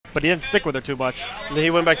but he didn't stick with her too much. Then he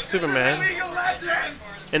went back to Superman.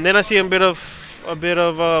 And then I see a bit of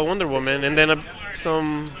Wonder Woman, and then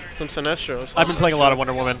some Sinestro. So I've been playing a lot of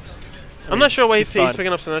Wonder Woman. I'm not sure why he's fun.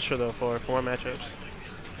 picking up Sinestro though for more matchups.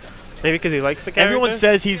 Maybe because he likes the character. Everyone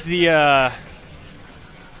says he's the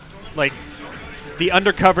like the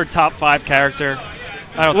undercover top 5 character.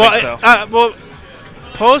 I don't think so. Well,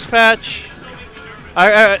 post patch,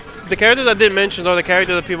 the characters I did mention are the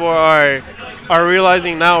characters that people are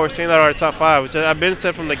realizing now or saying that are top 5, which I've been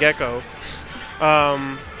said from the get-go.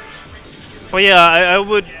 But yeah, I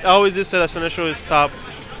always just say that Sinestro is top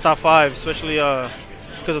 5, especially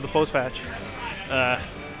because of the post patch.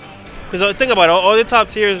 Because think about it, all the top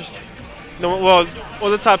tiers, all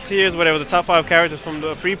the top tiers, whatever, the top 5 characters from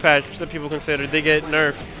the free patch that people consider, they get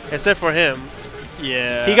nerfed, except for him.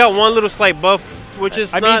 Yeah. He got one little slight buff, which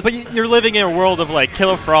is I mean, but you're living in a world of like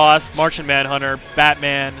Killer Frost, Martian Manhunter,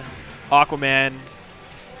 Batman, Aquaman.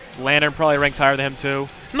 Lantern probably ranks higher than him too.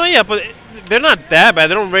 No, yeah, but they're not that bad.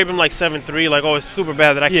 They don't rate him like 7-3, like, oh, it's super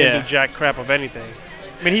bad that I can't do jack crap of anything.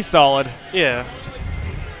 I mean, he's solid. Yeah.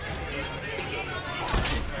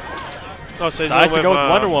 Oh, so he's decides to go with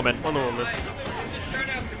Wonder Woman. Wonder Woman.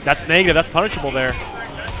 That's negative. That's punishable there.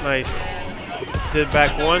 Nice. Did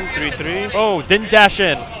back 1, 3-3. Oh, didn't dash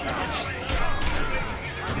in.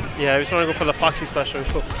 Yeah, I just want to go for the Foxy special.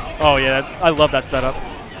 Oh, yeah. I love that setup.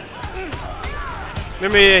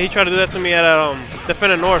 Remember, he tried to do that to me at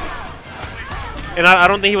Defender North. And I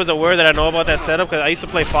don't think he was aware that I know about that setup because I used to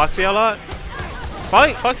play Foxy a lot.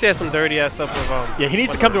 Foxy has some dirty ass stuff with yeah, he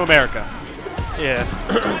needs to come to America. Yeah.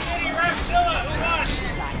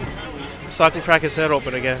 So I can crack his head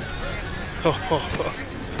open again.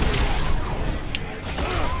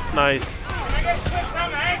 Nice.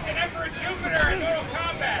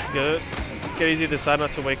 Good. KDZ decide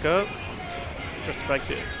not to wake up. Respect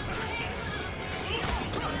it.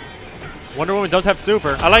 Wonder Woman does have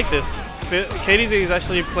super. I like this. KDZ is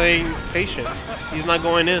actually playing patient. He's not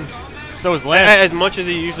going in. So is Lance. As much as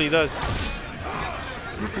he usually does.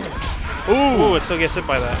 Ooh, it still gets hit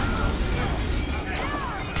by that.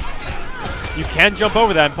 You can jump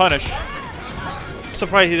over that and punish. I'm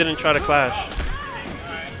surprised he didn't try to clash.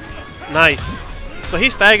 Nice. So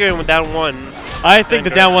he's staggering with down 1. I think the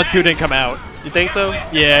down 1-2 didn't come out. You think so?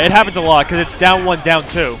 Yeah, it happens a lot because it's down 1, down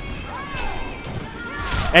 2.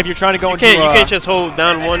 And if you're trying to go into you can't just hold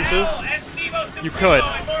down 1, 2? You could.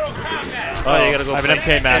 Oh, you gotta go I have an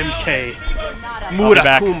MK match. MK.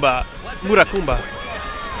 Murakumba. Murakumba.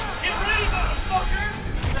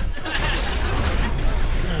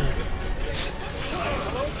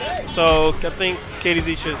 So I think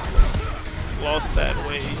KDZ just lost that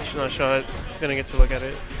weight. He's not sure. Gonna get to look at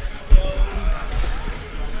it.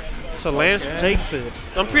 So Lance takes it.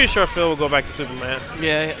 I'm pretty sure Phil will go back to Superman.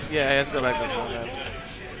 Yeah, he has to go back to Superman.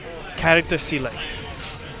 Character select.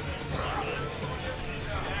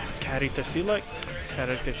 Character select.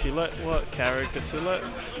 Character select. What? Character select.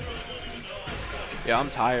 Yeah, I'm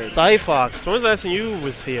tired. Cyfox. When was the last time you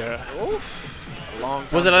was here? Oof. A long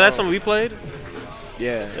time Was it the last time we played?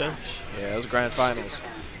 Yeah. Yeah. Yeah, it was grand finals.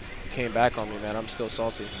 Came back on me, man. I'm still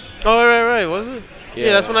salty. Oh, right. Was it?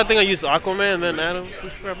 Yeah, that's when I think I used Aquaman and then Adam. Some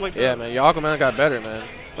crap like that. Yeah, man. Your Aquaman got better, man.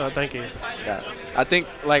 Oh, thank you. Yeah. I think,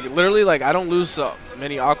 like, literally, like, I don't lose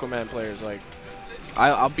many Aquaman players. Like,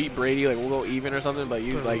 I'll beat Brady. Like, we'll go even or something. But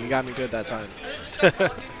you got me good that time. You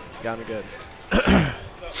got me good.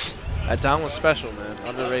 That down was special, man.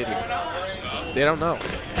 Underrated. They don't know.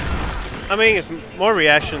 I mean, it's more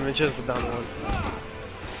reaction than just the down 1.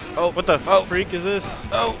 Oh, what the freak is this?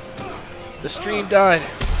 Oh, the stream died.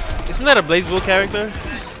 Isn't that a BlazBlue character?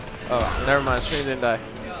 Oh, never mind. Stream didn't die.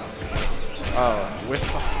 Oh, whiff.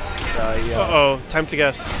 Yeah. Uh-oh. Time to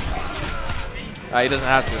guess. He doesn't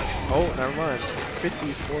have to. Oh, never mind.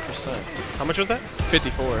 54%. How much was that?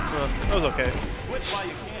 54. That was okay.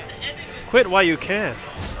 Quit while you can.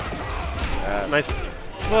 Nice.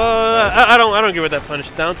 Well, I don't give it that punish.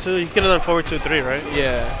 Down 2. You could have done forward 2-3, right?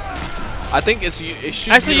 Yeah. I think it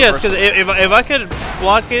should actually, yes, because if I could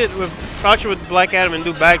block it with crouch it with Black Adam and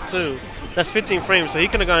do back 2, that's 15 frames. So he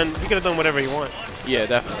could have done whatever he want. Yeah,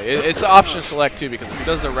 definitely. It's an option select too, because if he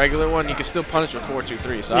does the regular one, you can still punish with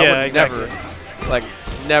 4-2-3. So yeah, I would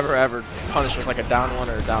never ever punish with like a down 1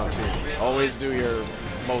 or a down 2. Always do your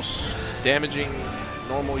most damaging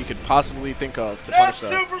normal you could possibly think of to punish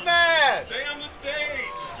that. Superman! Stay on the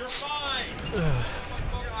stage. You're fine.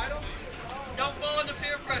 Don't fall into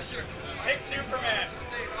peer pressure. Take Superman.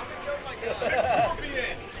 Take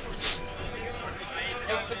Scorpion.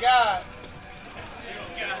 It's the guy.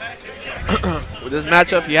 With this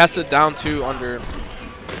matchup, he has to down 2 under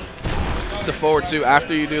the forward 2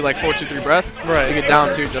 after you do like 4-2-3 breath. Right. You get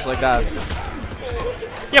down 2 just like that.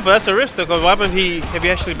 Yeah, but that's a risk though. Cause what happens if he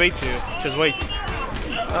actually baits you? Just waits.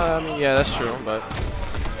 I mean, yeah, that's true, but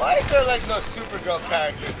Why is there like no Supergirl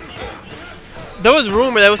character in this game? There was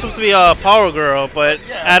rumor that it was supposed to be a Power Girl, but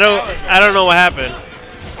Yeah, I don't Power Girl. I don't know what happened.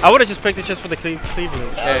 I would have just picked it just for the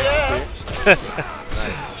Cleveland. Hell yeah.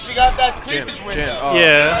 She got that cleavage window. Oh.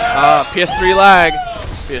 Yeah. PS3 lag.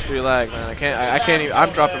 PS3 lag, man. I can't even. I'm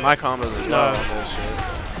dropping my combos as well No. on this shit.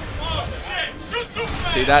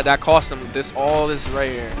 See that cost him all this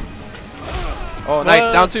right here. Oh, nice.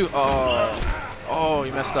 What? Down 2. Oh,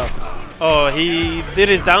 you messed up. Oh, he did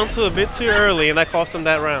his down to a bit too early, and that cost him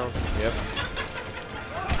that round. Yep.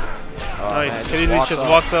 Oh, Nice. man, KDZ just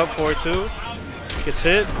walks up 4-2. Gets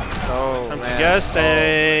hit. Oh, Time to man. guess,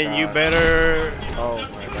 and Oh, you God. better. Oh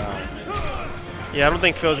my god. Yeah, I don't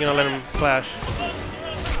think Phil's gonna let him clash.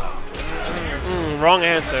 Wrong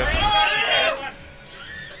answer.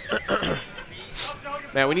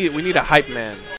 Man, we need a hype man.